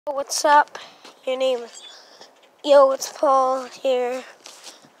What's up? Your name is... Yo, it's Paul here.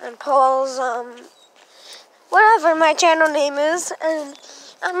 And Paul's, whatever my channel name is. And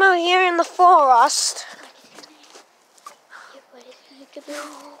I'm out here in the forest.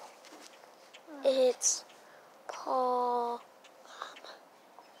 It's Paul...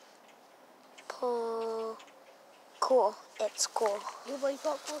 Paul... Cool. It's cool.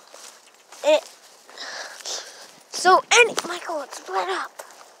 Michael, let's split up.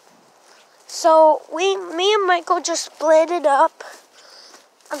 So, me and Michael just split it up.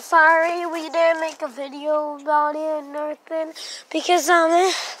 I'm sorry we didn't make a video about it and everything. Because,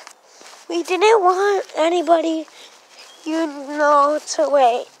 we didn't want anybody, to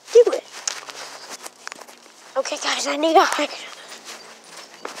wait. Do it. Okay, guys, I need a hike.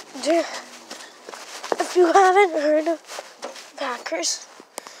 If you haven't heard of hackers,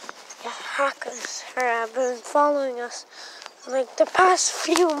 hackers have been following us for like the past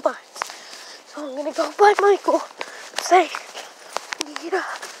few months. So I'm gonna go by Michael, say, need a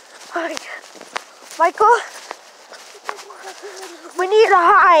hide. Michael, we need to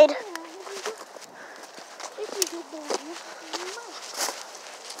hide.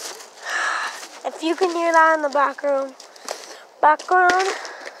 If you can hear that in the background, that's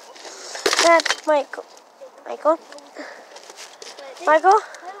Michael. Michael?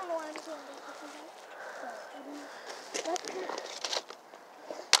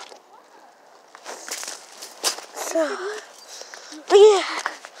 So, yeah,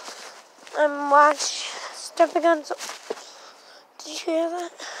 I'm stepping on some. Did you hear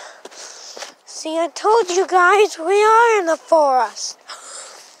that? See, I told you guys, we are in the forest.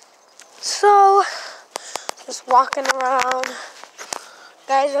 So, just walking around.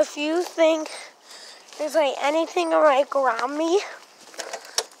 Guys, if you think there's like anything like around me,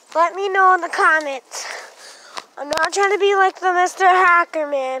 let me know in the comments. I'm not trying to be like the Mr. Hacker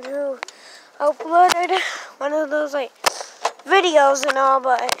Man who uploaded one of those like videos and all,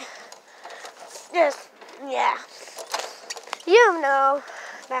 but just, yeah. You know,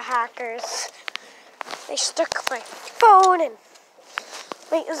 the hackers. They stuck my phone and,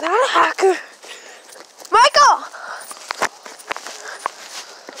 wait, is that a hacker? Michael!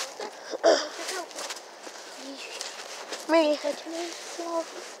 Me.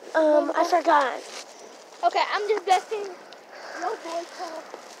 I forgot. Okay, I'm just guessing. No boy call.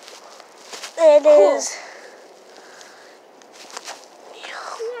 It is.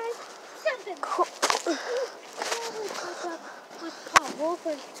 Something. Cool. With Paul Wolf.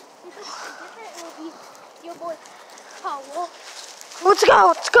 It will be your boy Paul Wolf. Let's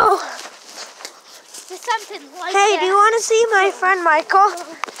go. Just something like hey, that. do you want to see my friend Michael?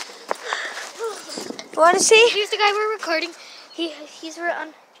 You want to see? Here's the guy we're recording. He's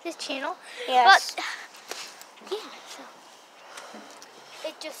on his channel. Yes. But yeah, so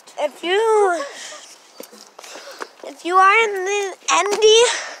it just. If you are in the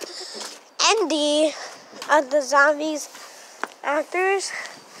ND of the zombies actors,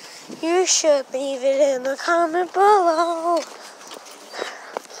 you should leave it in the comment below.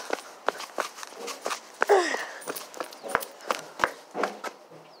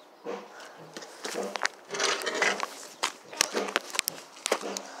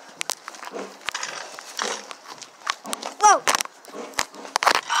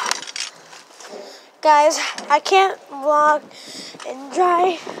 Guys, I can't vlog and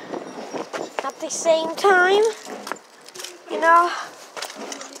drive at the same time,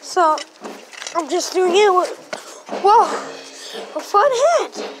 so I'm just doing it with, whoa, a foot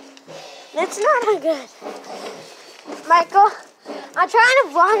hit. That's not good. Michael, I'm trying to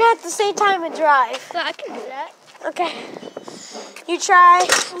vlog at the same time and drive. So I can do that. Okay, you try.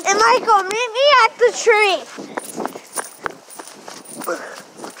 And Michael, meet me at the tree.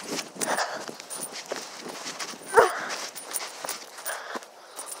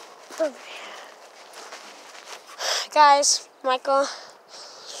 Guys, Michael,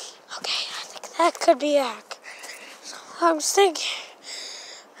 okay, I think that could be a hack. So I'm just thinking,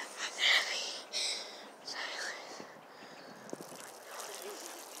 I'm gonna be silent.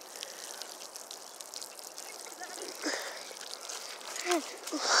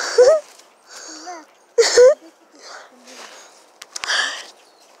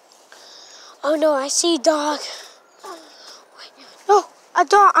 Oh no, I see a dog. Wait, no, a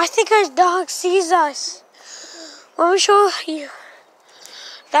dog. I think a dog sees us. Let me show you.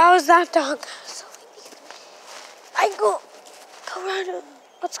 That was that dog. So I go around.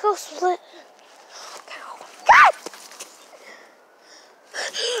 Let's go split. God!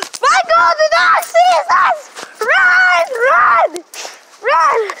 Michael, the dog sees us! Run!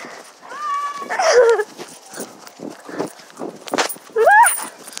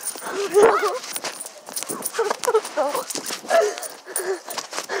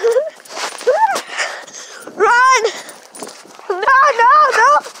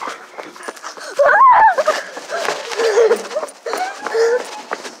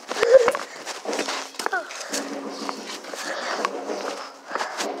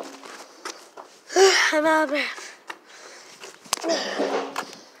 I'm out of breath.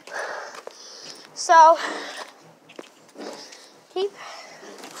 So,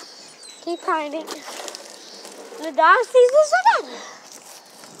 keep finding. The dog sees this again.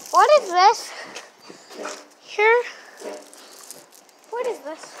 What is this? Here. What is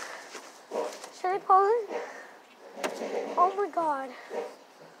this? Should I pull it? Oh my God.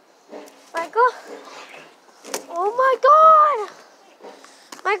 Michael? Oh my God!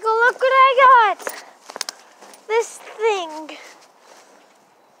 Michael, look what I got! This thing.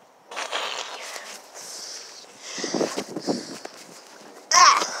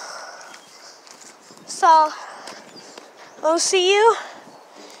 So, I'll see you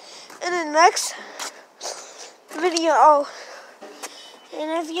in the next video.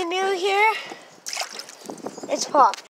 And if you're new here, it's Pop.